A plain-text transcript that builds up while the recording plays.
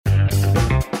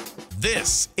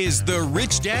This is the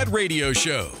Rich Dad Radio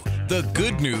Show. The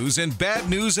good news and bad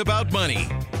news about money.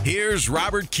 Here's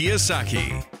Robert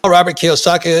Kiyosaki. Robert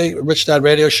Kiyosaki, Rich Dad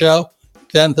Radio Show.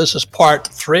 Then this is part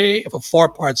 3 of a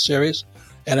 4-part series.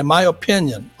 And in my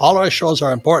opinion, all our shows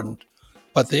are important,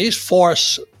 but this 4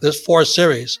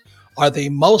 series are the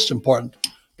most important,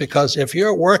 because if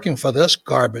you're working for this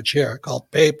garbage here called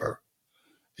paper,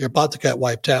 you're about to get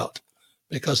wiped out,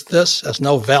 because this has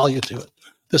no value to it.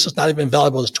 This is not even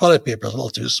valuable as toilet paper. It's a little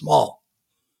too small.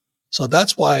 So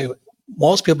that's why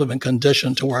most people have been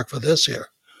conditioned to work for this here.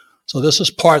 So this is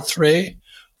part 3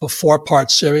 of a 4-part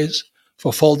series.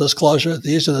 For full disclosure,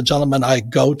 these are the gentlemen I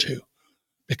go to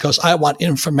because I want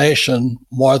information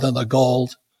more than the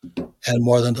gold and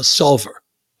more than the silver.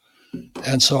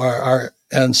 And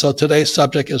so today's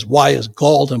subject is, why is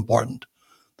gold important?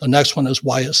 The next one is,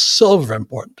 why is silver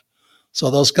important? So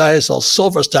those guys, those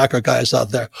silver stacker guys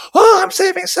out there, I'm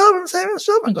saving silver.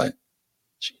 I'm going,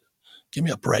 give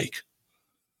me a break.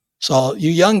 So you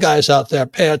young guys out there,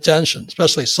 pay attention,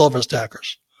 especially silver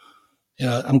stackers. You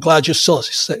know, I'm glad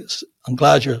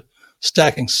you're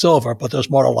stacking silver, but there's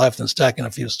more to life than stacking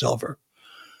a few silver.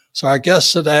 So our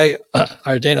guests today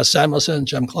are Dana Samuelson,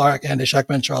 Jim Clark, Andy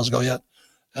Schectman, Charles Goyette,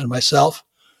 and myself.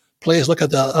 Please look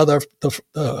at the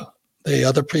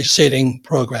other preceding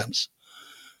programs.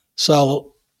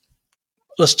 So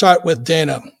let's start with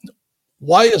Dana.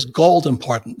 Why is gold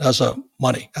important as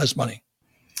money?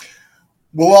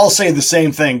 We'll all say the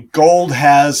same thing. Gold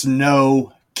has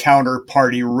no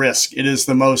counterparty risk. It is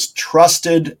the most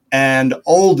trusted and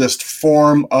oldest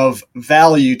form of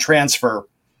value transfer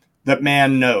that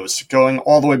man knows, going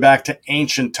all the way back to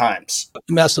ancient times. Let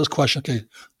me ask this question. Okay.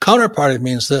 Counterparty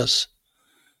means this.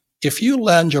 If you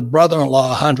lend your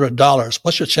brother-in-law $100,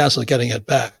 what's your chance of getting it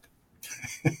back?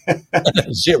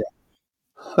 0.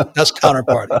 That's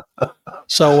counterparty.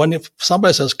 So when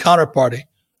somebody says counterparty,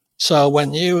 so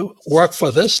when you work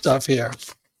for this stuff here,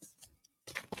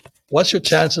 what's your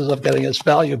chances of getting its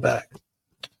value back?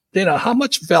 Dina, how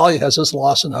much value has this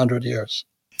lost in 100 years?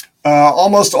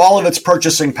 Almost all of its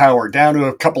purchasing power, down to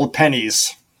a couple of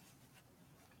pennies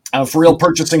of real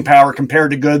purchasing power compared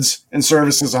to goods and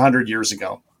services 100 years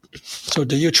ago. So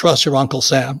do you trust your Uncle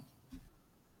Sam?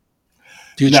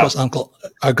 Do you trust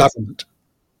our government?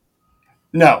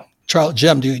 No.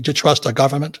 Jim, do you trust our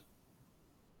government?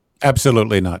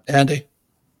 Absolutely not. Andy?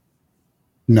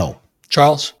 No.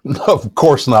 Charles? No, of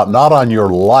course not. Not on your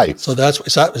life. So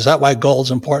is that why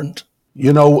gold's important?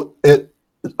 You know, it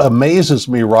amazes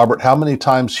me, Robert, how many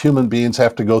times human beings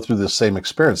have to go through this same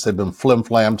experience. They've been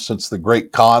flim-flammed since the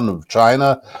Great Khan of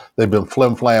China. They've been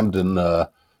flim-flammed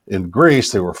in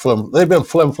Greece. They've been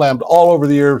flim-flammed all over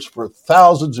the years for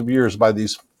thousands of years by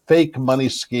these fake money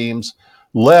schemes,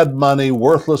 lead money,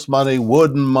 worthless money,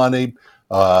 wooden money,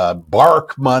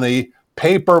 bark money,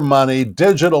 paper money,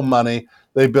 digital money.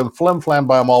 They've been flim-flammed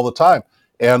by them all the time.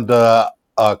 And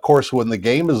of course, when the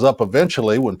game is up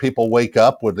eventually, when people wake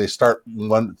up, when they start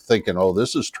thinking, oh,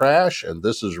 this is trash and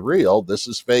this is real, this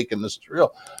is fake and this is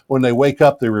real. When they wake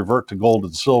up, they revert to gold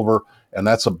and silver. And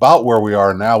that's about where we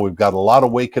are now. We've got a lot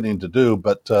of awakening to do,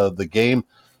 but the game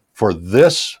for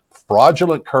this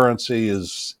fraudulent currency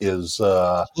is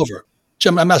over.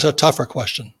 Jim, I'm asking a tougher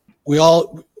question. We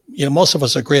all, most of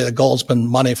us agree that gold's been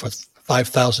money for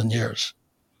 5,000 years.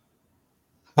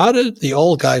 How did the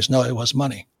old guys know it was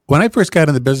money? When I first got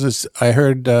in the business, I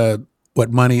heard the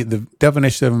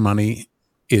definition of money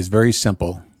is very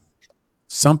simple.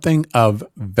 Something of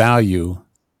value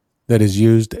that is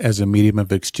used as a medium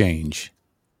of exchange.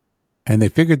 And they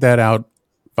figured that out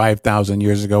 5,000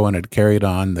 years ago, and it carried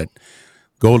on that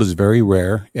gold is very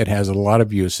rare. It has a lot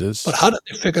of uses. But how did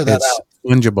they figure that out?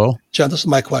 Fungible. John, this is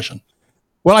my question.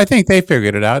 Well, I think they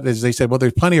figured it out. As they said, well,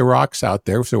 there's plenty of rocks out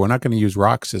there, so we're not going to use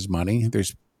rocks as money.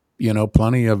 There's,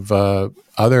 plenty of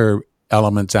other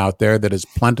elements out there that is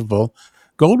plentiful.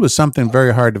 Gold was something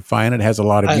very hard to find. It has a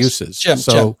lot of uses. Jim,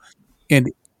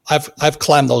 I've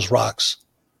climbed those rocks.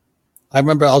 I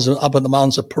remember I was up in the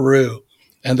mountains of Peru,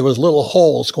 and there was little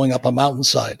holes going up a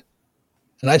mountainside.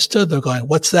 And I stood there going,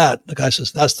 what's that? The guy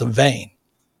says, that's the vein.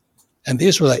 And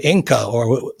these were the Inca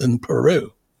or in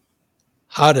Peru.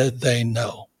 How did they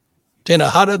know? Dana,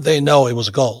 how did they know it was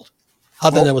gold? How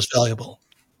did they know it was valuable?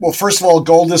 Well, first of all,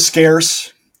 gold is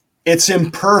scarce. It's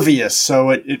impervious, so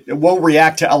it won't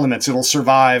react to elements. It'll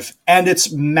survive. And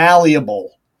it's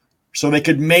malleable. So they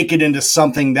could make it into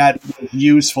something that was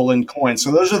useful in coins. So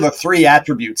those are the 3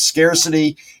 attributes: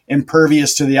 scarcity,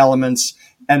 impervious to the elements,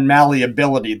 and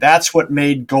malleability. That's what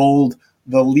made gold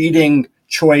the leading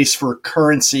choice for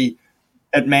currency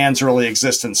at man's early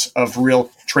existence of real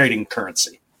trading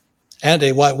currency.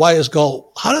 Andy, why is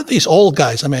gold? How did these old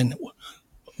guys,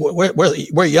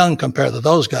 we're young compared to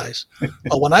those guys.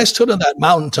 But when I stood on that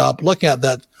mountaintop looking at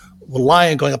that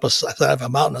lion going up a side of a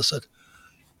mountain, I said,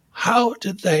 how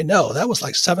did they know? That was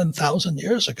like 7,000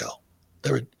 years ago.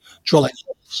 They were drilling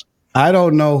holes. I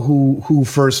don't know who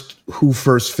first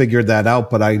figured that out,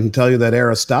 but I can tell you that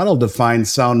Aristotle defined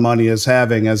sound money as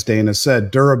having, as Dana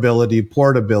said, durability,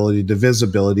 portability,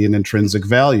 divisibility, and intrinsic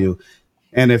value.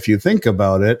 And if you think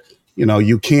about it,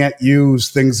 you can't use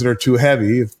things that are too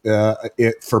heavy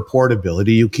for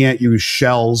portability. You can't use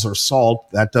shells or salt.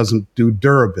 That doesn't do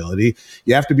durability.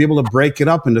 You have to be able to break it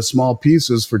up into small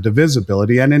pieces for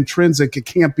divisibility. And intrinsic, it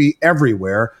can't be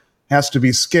everywhere, has to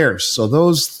be scarce. So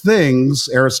those things,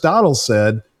 Aristotle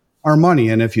said, are money.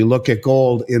 And if you look at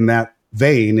gold in that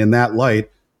vein, in that light,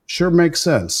 sure makes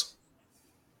sense.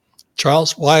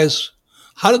 Charles,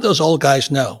 how did those old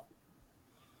guys know?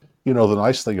 The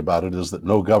nice thing about it is that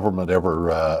no government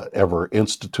ever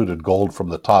instituted gold from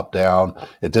the top down.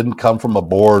 It didn't come from a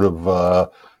board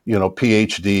of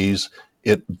PhDs.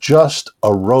 It just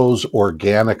arose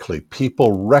organically.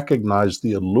 People recognized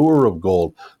the allure of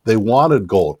gold. They wanted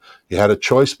gold. You had a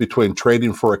choice between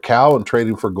trading for a cow and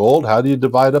trading for gold. How do you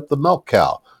divide up the milk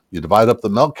cow? You divide up the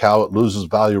milk cow, it loses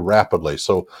value rapidly.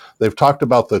 So they've talked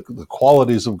about the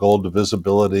qualities of gold,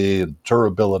 divisibility and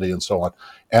durability and so on.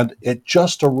 And it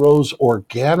just arose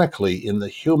organically in the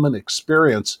human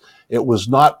experience. It was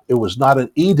not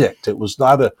an edict. It was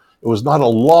not a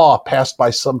law passed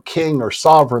by some king or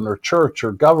sovereign or church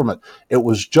or government. It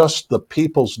was just the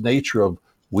people's nature of,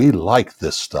 we like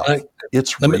this stuff. Let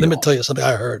me tell you something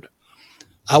I heard.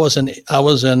 I was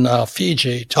in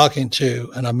Fiji talking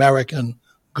to an American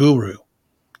guru.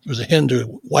 He was a Hindu,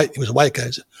 he was a white guy,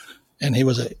 and he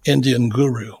was an Indian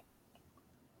guru.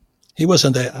 He was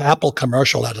in the Apple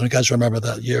commercial. I don't know if you guys remember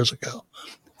that years ago.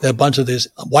 There were a bunch of these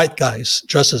white guys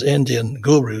dressed as Indian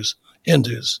gurus,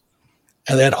 Hindus,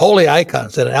 and they had holy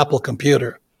icons. They had an Apple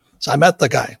computer. So I met the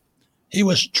guy. He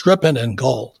was dripping in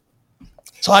gold.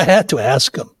 So I had to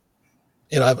ask him,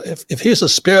 if he's a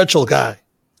spiritual guy,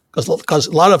 because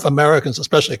a lot of Americans,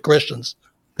 especially Christians,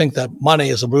 think that money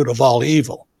is the root of all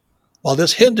evil. Well,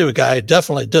 this Hindu guy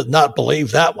definitely did not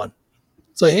believe that one.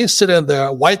 So he's sitting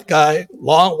there, white guy,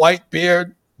 long white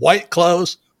beard, white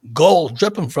clothes, gold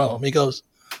dripping from him. He goes,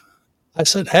 I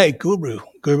said, hey, Guru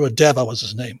Deva was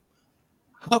his name.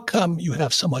 How come you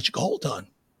have so much gold on?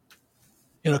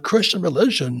 In a Christian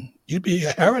religion, you'd be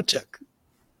a heretic.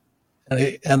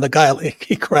 And the guy,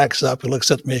 he cracks up. He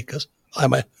looks at me because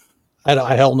I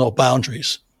held no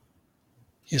boundaries.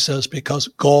 He says, because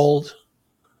gold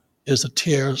is the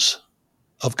tears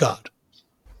of God.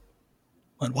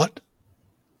 I went, what?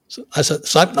 So I said,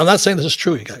 I'm not saying this is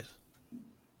true, you guys.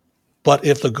 But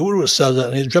if the guru says that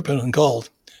and he's dripping in gold,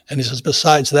 and he says,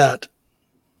 besides that,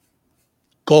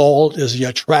 gold is the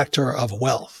attractor of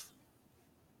wealth.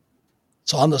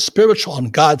 So on the spiritual, on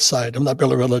God's side, I'm not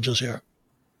really religious here,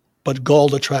 but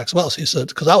gold attracts wealth. He said,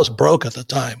 because I was broke at the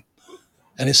time.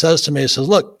 And he says to me, he says,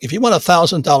 look, if you want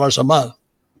 $1,000 a month,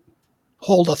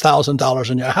 hold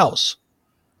 $1,000 in your house.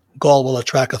 Gold will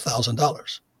attract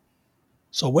 $1,000.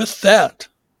 So with that,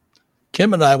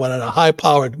 Kim and I went on a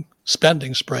high-powered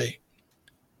spending spree,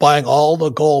 buying all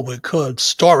the gold we could,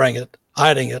 storing it,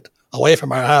 hiding it away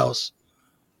from our house.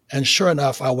 And sure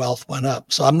enough, our wealth went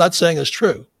up. So I'm not saying it's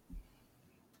true.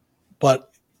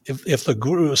 But if the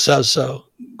guru says so,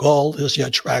 gold is the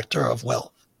attractor of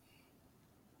wealth.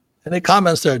 Any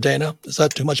comments there, Dana? Is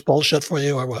that too much bullshit for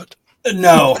you or what?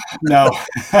 No.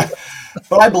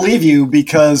 But I believe you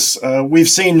because we've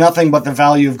seen nothing but the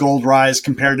value of gold rise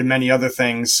compared to many other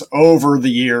things over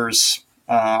the years.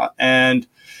 And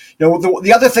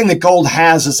the other thing that gold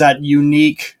has is that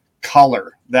unique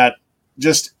color, that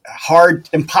just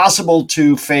impossible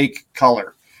to fake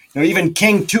color. Even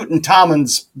King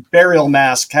Tutankhamun's burial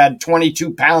mask had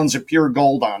 22 pounds of pure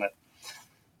gold on it.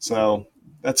 So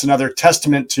that's another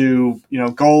testament to,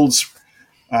 gold's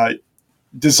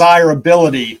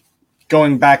desirability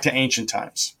going back to ancient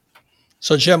times.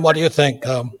 So, Jim, what do you think?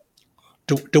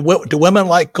 Do women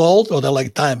like gold or they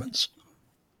like diamonds?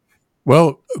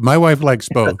 Well, my wife likes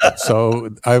both, so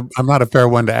I'm not a fair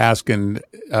one to ask, and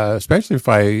especially if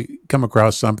I come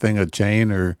across something, a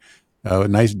chain or a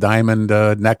nice diamond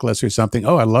necklace or something.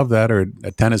 Oh, I love that, or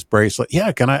a tennis bracelet.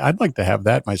 Yeah, I'd like to have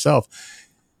that myself.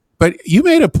 But you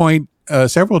made a point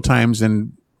several times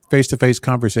in face-to-face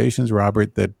conversations,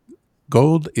 Robert, that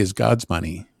gold is God's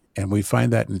money, and we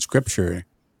find that in Scripture,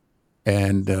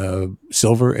 and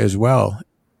silver as well.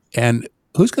 And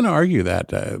who's going to argue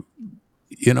that?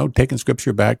 Taking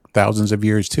Scripture back thousands of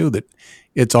years too, that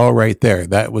it's all right there.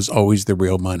 That was always the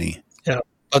real money. Yeah,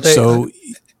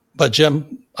 but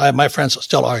Jim, my friends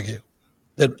still argue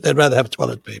They'd rather have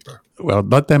toilet paper. Well,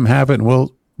 let them have it, and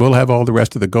we'll have all the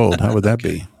rest of the gold. How would that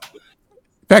be?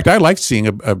 In fact, I like seeing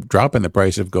a drop in the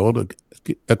price of gold.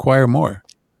 Acquire more.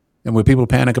 And when people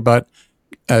panic about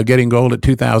getting gold at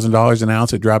 $2,000 an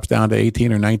ounce, it drops down to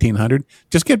 18 or 1900.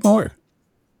 Just get more,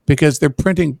 because they're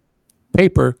printing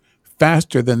paper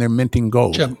faster than they're minting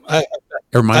gold. Jim, I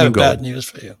have bad news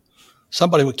for you.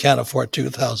 Somebody who can't afford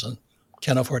 2,000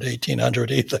 can't afford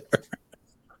 1,800 either.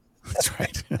 That's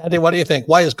right. Andy, what do you think?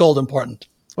 Why is gold important?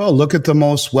 Well, look at the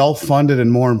most well-funded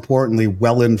and, more importantly,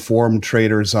 well-informed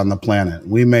traders on the planet.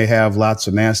 We may have lots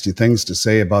of nasty things to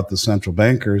say about the central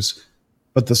bankers,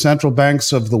 but the central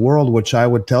banks of the world, which I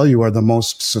would tell you are the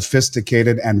most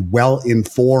sophisticated and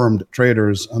well-informed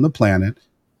traders on the planet,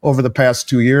 over the past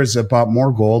 2 years have bought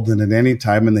more gold than at any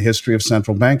time in the history of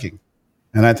central banking.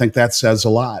 And I think that says a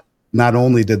lot. Not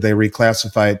only did they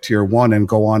reclassify it Tier 1 and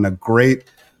go on a great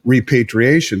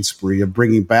repatriation spree of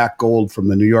bringing back gold from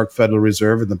the New York Federal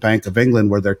Reserve and the Bank of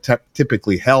England, where they're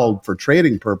typically held for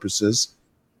trading purposes,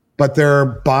 but they're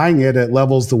buying it at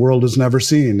levels the world has never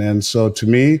seen. And so to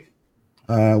me,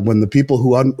 when the people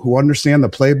who understand the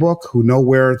playbook, who know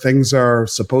where things are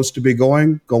supposed to be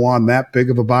going, go on that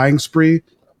big of a buying spree,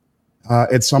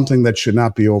 it's something that should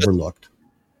not be overlooked.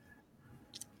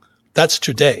 That's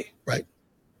today, right?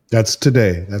 That's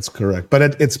today. That's correct.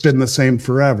 But it's been the same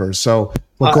forever. So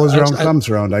what goes around comes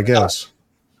around, I guess.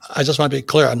 I just want to be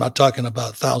clear. I'm not talking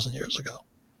about 1,000 years ago.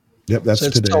 Yep, that's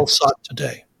it's today. Still sought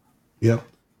today. Yep.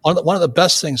 One of the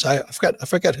best things, I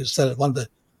forget who said it, one of the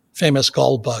famous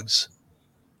gold bugs.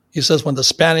 He says when the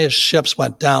Spanish ships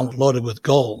went down loaded with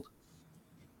gold,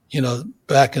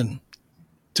 back in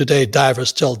today, divers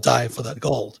still dive for that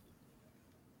gold.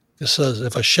 He says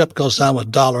if a ship goes down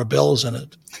with dollar bills in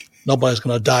it, nobody's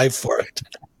going to dive for it.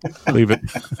 Leave it.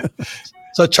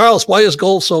 So, Charles, why is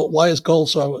gold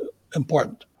so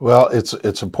important? Well,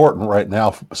 it's important right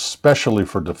now, especially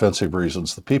for defensive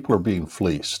reasons. The people are being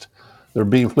fleeced. They're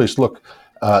being fleeced. Look,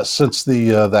 since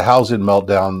the housing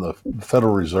meltdown, the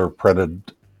Federal Reserve printed,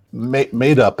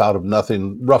 made up out of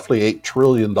nothing, roughly $8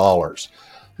 trillion.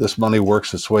 This money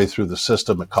works its way through the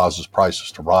system. It causes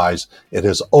prices to rise. It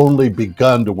has only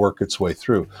begun to work its way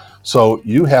through. So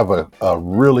you have a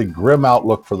really grim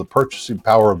outlook for the purchasing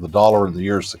power of the dollar in the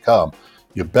years to come.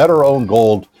 You better own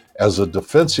gold as a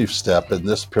defensive step in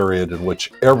this period in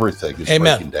which everything is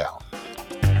breaking down.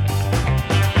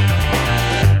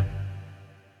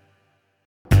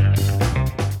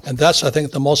 And that's, I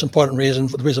think, the most important reason,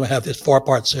 the reason we have this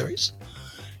 4-part series.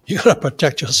 You got to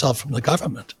protect yourself from the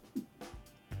government.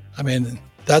 I mean,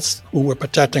 that's who we're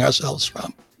protecting ourselves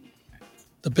from.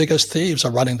 The biggest thieves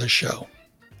are running the show.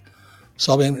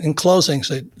 So in closing,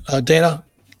 say, Dana,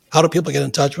 how do people get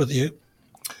in touch with you?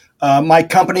 My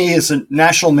company is a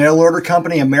national mail order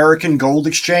company, American Gold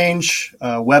Exchange.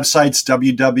 Website's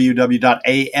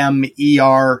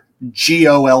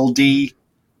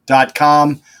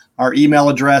www.amergold.com. Our email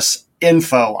address,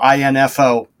 info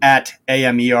at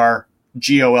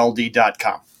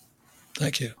amergold.com.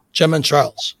 Thank you. Jim and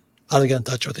Charles, how to get in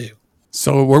touch with you?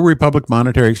 So we're Republic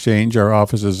Monetary Exchange. Our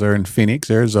offices are in Phoenix,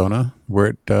 Arizona.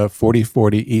 We're at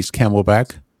 4040 East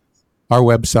Camelback. Our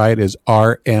website is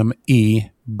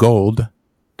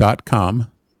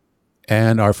rmegold.com.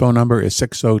 And our phone number is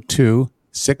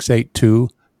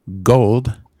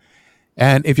 602-682-GOLD.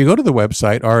 And if you go to the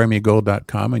website,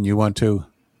 rmegold.com, and you want to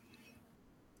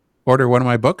order one of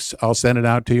my books, I'll send it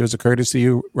out to you as a courtesy to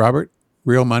you, Robert.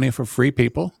 Real Money for Free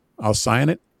People. I'll sign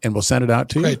it, and we'll send it out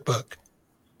to you. Great book.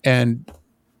 And,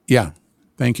 yeah,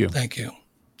 thank you. Thank you.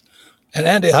 And,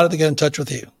 Andy, how did they get in touch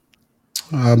with you?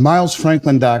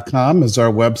 MilesFranklin.com is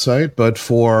our website, but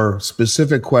for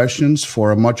specific questions,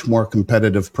 for a much more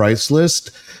competitive price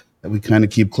list that we kind of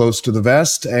keep close to the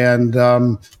vest, and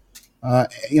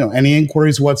any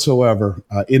inquiries whatsoever,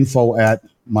 info at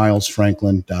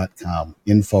milesfranklin.com.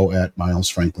 Info at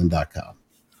milesfranklin.com.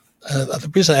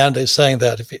 The reason Andy is saying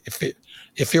that,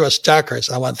 if you're a stacker,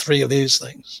 I want 3 of these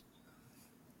things.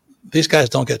 These guys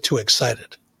don't get too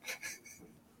excited.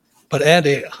 But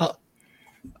Andy,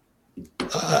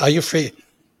 are you free?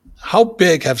 How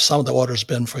big have some of the orders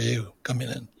been for you coming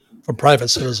in from private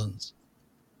citizens?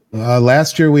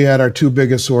 Last year we had our 2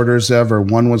 biggest orders ever.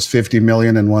 One was $50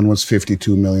 million and one was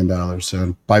 $52 million.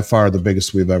 And by far the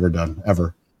biggest we've ever done,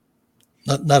 ever.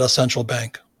 Not a central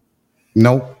bank.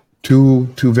 Nope. Two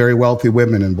very wealthy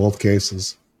women in both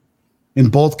cases. In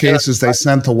both cases, they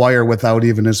sent the wire without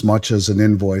even as much as an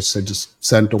invoice. They just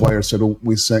sent a wire, said, "Oh,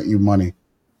 we sent you money."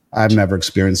 I've never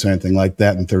experienced anything like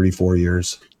that in 34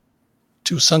 years.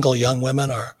 2 single young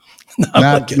women are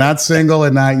not single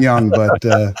and not young, but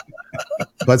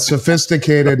but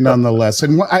sophisticated nonetheless.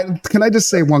 And can I just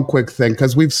say one quick thing?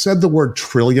 Because we've said the word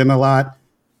trillion a lot.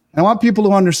 I want people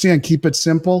to understand, keep it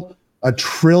simple. A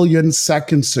trillion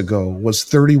seconds ago was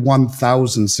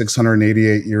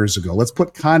 31,688 years ago. Let's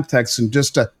put context in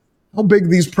just how big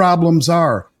these problems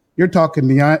are. You're talking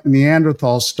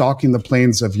Neanderthals stalking the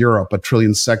plains of Europe a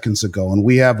trillion seconds ago, and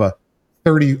we have a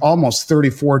almost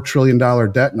 $34 trillion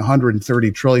debt and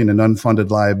 130 trillion in unfunded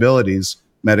liabilities,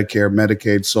 Medicare,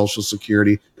 Medicaid, Social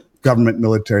Security, government,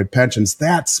 military, pensions.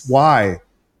 That's why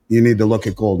you need to look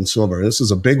at gold and silver. This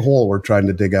is a big hole we're trying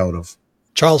to dig out of.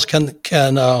 Charles, can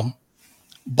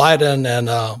Biden and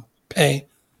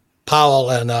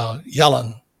Powell and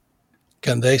Yellen,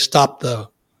 can they stop the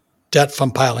debt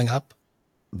from piling up?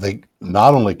 They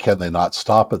not only can they not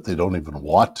stop it, they don't even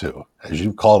want to. As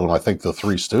you called them, I think the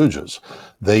Three Stooges.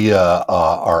 They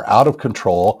are out of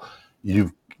control.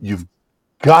 You've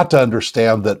got to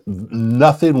understand that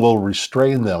nothing will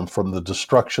restrain them from the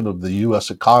destruction of the U.S.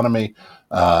 economy.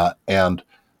 And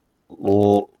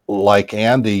like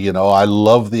Andy, I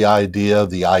love the idea,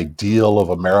 the ideal of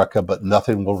America, but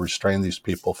nothing will restrain these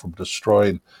people from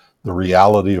destroying the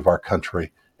reality of our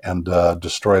country and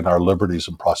destroying our liberties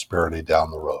and prosperity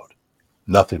down the road.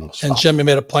 Nothing will stop. And Jim, you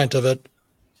made a point of it.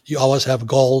 You always have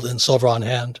gold and silver on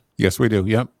hand. Yes, we do.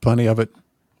 Yep, plenty of it.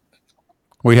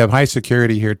 We have high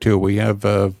security here, too. We have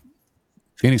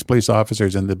Phoenix police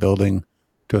officers in the building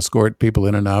to escort people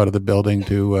in and out of the building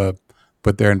to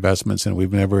put their investments in.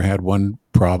 We've never had one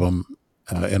problem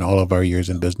in all of our years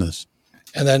in business.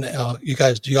 And then you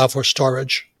guys, do you offer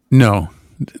storage? No,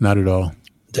 not at all.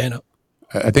 Dana?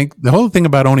 I think the whole thing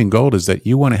about owning gold is that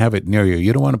you want to have it near you.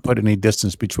 You don't want to put any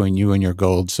distance between you and your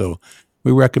gold. So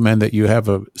we recommend that you have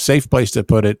a safe place to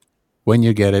put it when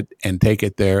you get it and take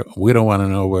it there. We don't want to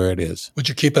know where it is. Would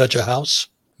you keep it at your house?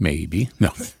 Maybe.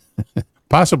 No.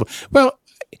 Possible. Well,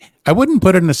 I wouldn't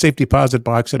put it in a safe deposit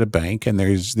box at a bank, and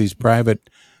there's these private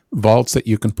vaults that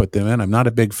you can put them in. I'm not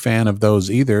a big fan of those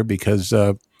either because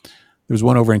there's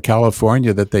one over in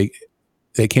California that they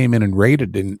came in and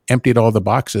raided and emptied all the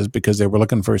boxes because they were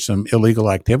looking for some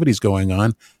illegal activities going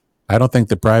on. I don't think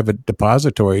the private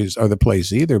depositories are the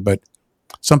place either, but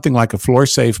something like a floor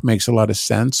safe makes a lot of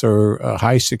sense, or a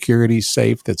high security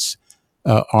safe that's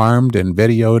armed and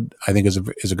videoed, I think is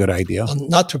a good idea.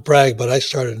 Not to brag, but I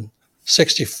started in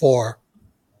 1964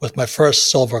 with my first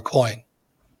silver coin.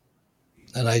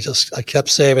 And I kept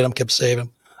saving them,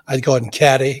 I'd go and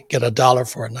caddy, get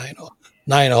 $1 for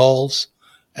nine holes,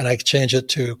 and I change it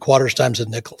to quarters, dimes,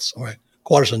 and nickels, or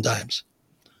quarters and dimes.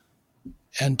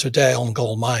 And today I own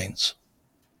gold mines.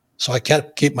 So I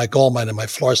can't keep my gold mine in my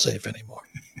floor safe anymore.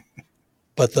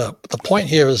 But the point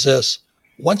here is this: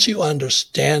 once you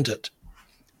understand it,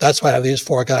 that's why I have these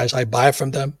four guys. I buy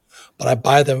from them, but I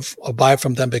buy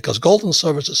from them because gold and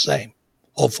silver is the same,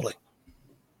 hopefully.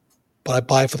 But I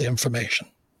buy for the information.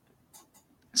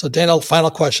 So Dana, the final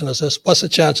question is this: what's the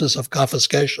chances of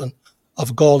confiscation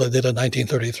of gold they did in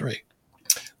 1933?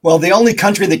 Well, the only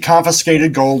country that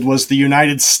confiscated gold was the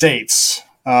United States.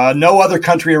 No other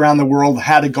country around the world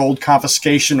had a gold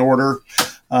confiscation order.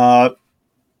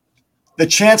 The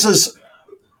chances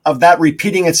of that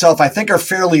repeating itself, I think, are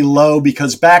fairly low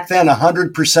because back then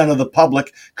 100% of the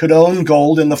public could own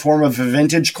gold in the form of a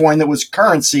vintage coin that was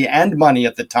currency and money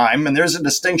at the time. And there's a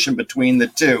distinction between the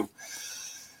two.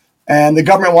 And the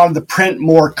government wanted to print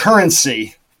more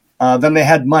currency than they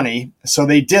had money. So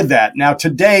they did that. Now,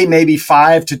 today, maybe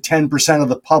 5 to 10% of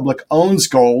the public owns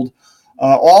gold.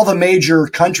 All the major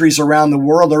countries around the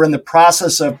world are in the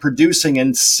process of producing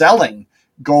and selling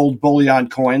gold bullion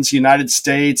coins: the United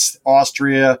States,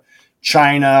 Austria,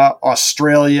 China,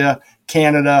 Australia,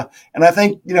 Canada. And I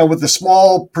think, with the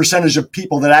small percentage of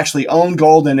people that actually own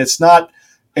gold and it's not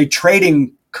a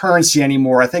trading currency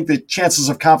anymore, I think the chances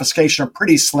of confiscation are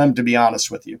pretty slim, to be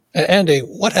honest with you. Andy,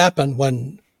 what happened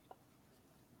when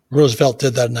Roosevelt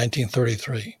did that in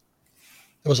 1933?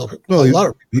 There was a lot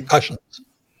of repercussions.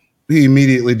 He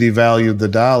immediately devalued the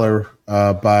dollar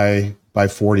by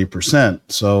 40%,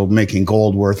 so making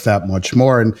gold worth that much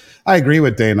more. And I agree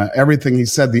with Dana. Everything he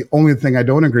said. The only thing I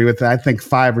don't agree with, I think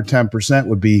 5 or 10%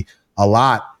 would be a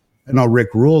lot. I know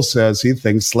Rick Rule says he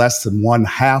thinks less than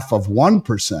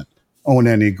 0.5% own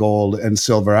any gold and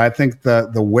silver. I think the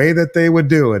way that they would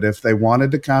do it if they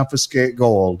wanted to confiscate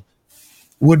gold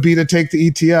would be to take the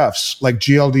ETFs like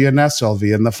GLD and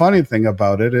SLV. And the funny thing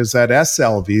about it is that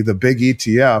SLV, the big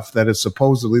ETF that is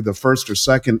supposedly the first or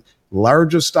second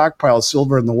largest stockpile of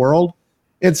silver in the world,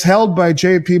 it's held by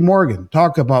JP Morgan.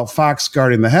 Talk about Fox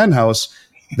guarding the hen house.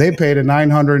 They paid a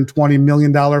 $920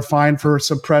 million fine for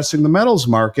suppressing the metals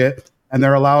market, and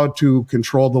they're allowed to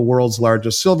control the world's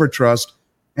largest silver trust.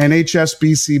 and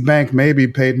HSBC Bank maybe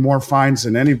paid more fines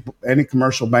than any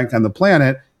commercial bank on the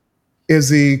planet, is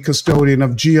the custodian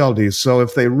of GLD. So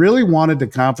if they really wanted to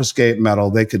confiscate metal,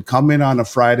 they could come in on a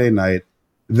Friday night,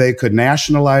 they could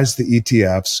nationalize the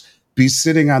ETFs, be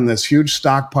sitting on this huge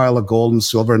stockpile of gold and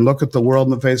silver, and look at the world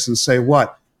in the face and say,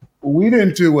 what? We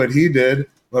didn't do what he did,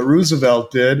 what Roosevelt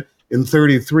did in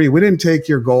 33. We didn't take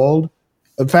your gold.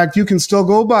 In fact, you can still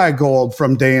go buy gold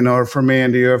from Dana or from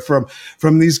Andy or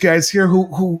from these guys here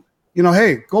who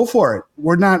hey, go for it.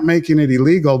 We're not making it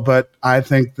illegal, but I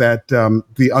think that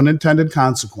the unintended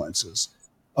consequences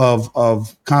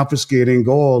of confiscating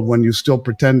gold when you still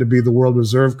pretend to be the world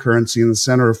reserve currency in the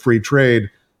center of free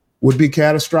trade would be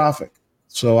catastrophic.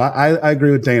 So I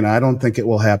agree with Dana. I don't think it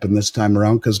will happen this time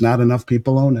around because not enough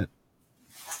people own it.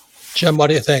 Jim, what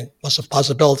do you think? What's the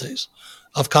possibilities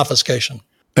of confiscation?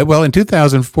 Well, in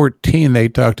 2014, they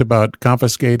talked about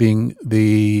confiscating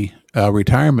the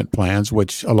retirement plans,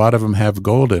 which a lot of them have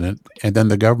gold in it, and then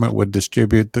the government would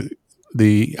distribute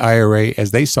the IRA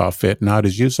as they saw fit, not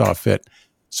as you saw fit.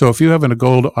 So if you have a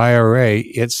gold IRA,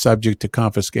 it's subject to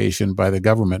confiscation by the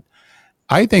government.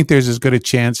 I think there's as good a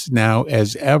chance now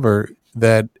as ever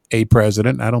that a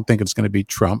president, I don't think it's going to be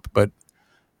Trump, but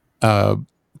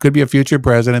could be a future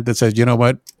president that says, you know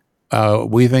what,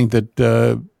 we think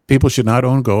that people should not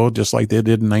own gold, just like they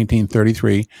did in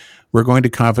 1933. We're going to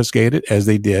confiscate it as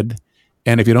they did.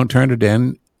 And if you don't turn it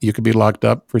in, you could be locked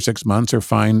up for 6 months or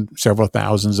fined several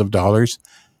thousands of dollars.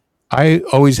 I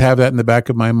always have that in the back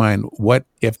of my mind. What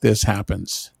if this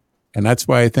happens? And that's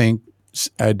why I think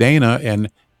Dana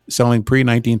and selling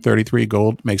pre-1933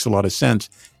 gold makes a lot of sense.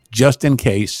 Just in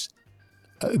case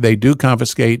they do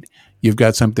confiscate, you've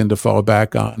got something to fall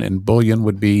back on. And bullion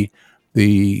would be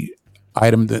the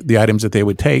items that they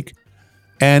would take.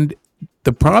 And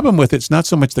the problem with it's not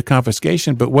so much the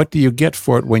confiscation, but what do you get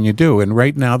for it when you do? And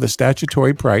right now, the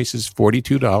statutory price is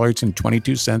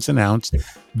 $42.22 an ounce.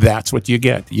 That's what you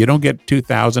get. You don't get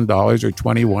 $2,000 or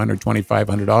 $2,100 or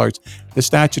 $2,500, the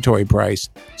statutory price.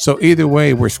 So either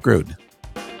way, we're screwed.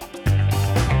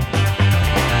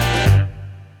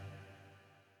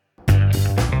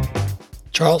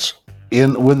 Charles?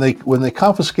 When they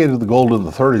confiscated the gold in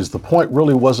the 30s, the point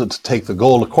really wasn't to take the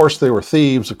gold. Of course, they were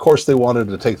thieves. Of course, they wanted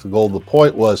to take the gold. The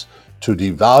point was to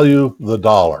devalue the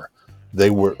dollar. They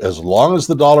were, as long as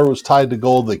the dollar was tied to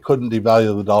gold, they couldn't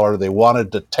devalue the dollar. They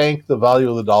wanted to tank the value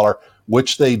of the dollar,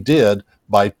 which they did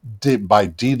by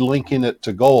delinking it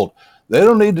to gold. They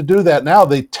don't need to do that now.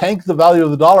 They tank the value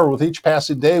of the dollar with each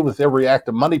passing day, with every act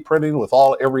of money printing, with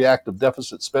every act of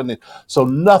deficit spending. So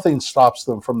nothing stops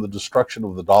them from the destruction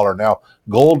of the dollar now.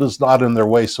 Gold is not in their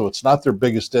way, so it's not their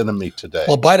biggest enemy today.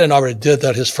 Well, Biden already did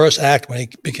that. His first act when he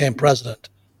became president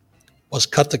was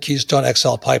cut the Keystone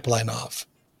XL pipeline off.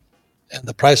 And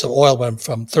the price of oil went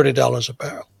from $30 a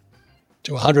barrel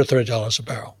to $130 a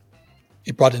barrel.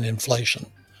 He brought in inflation.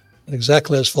 And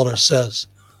exactly as Fuller says,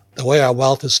 the way our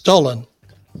wealth is stolen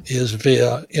is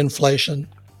via inflation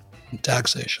and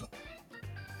taxation.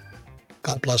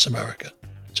 God bless America.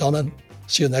 Gentlemen,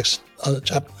 see you next on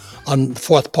the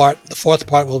fourth part. The fourth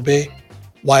part will be,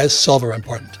 why is silver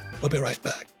important? We'll be right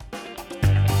back.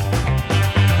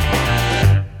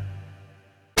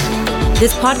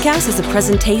 This podcast is a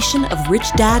presentation of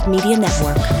Rich Dad Media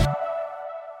Network.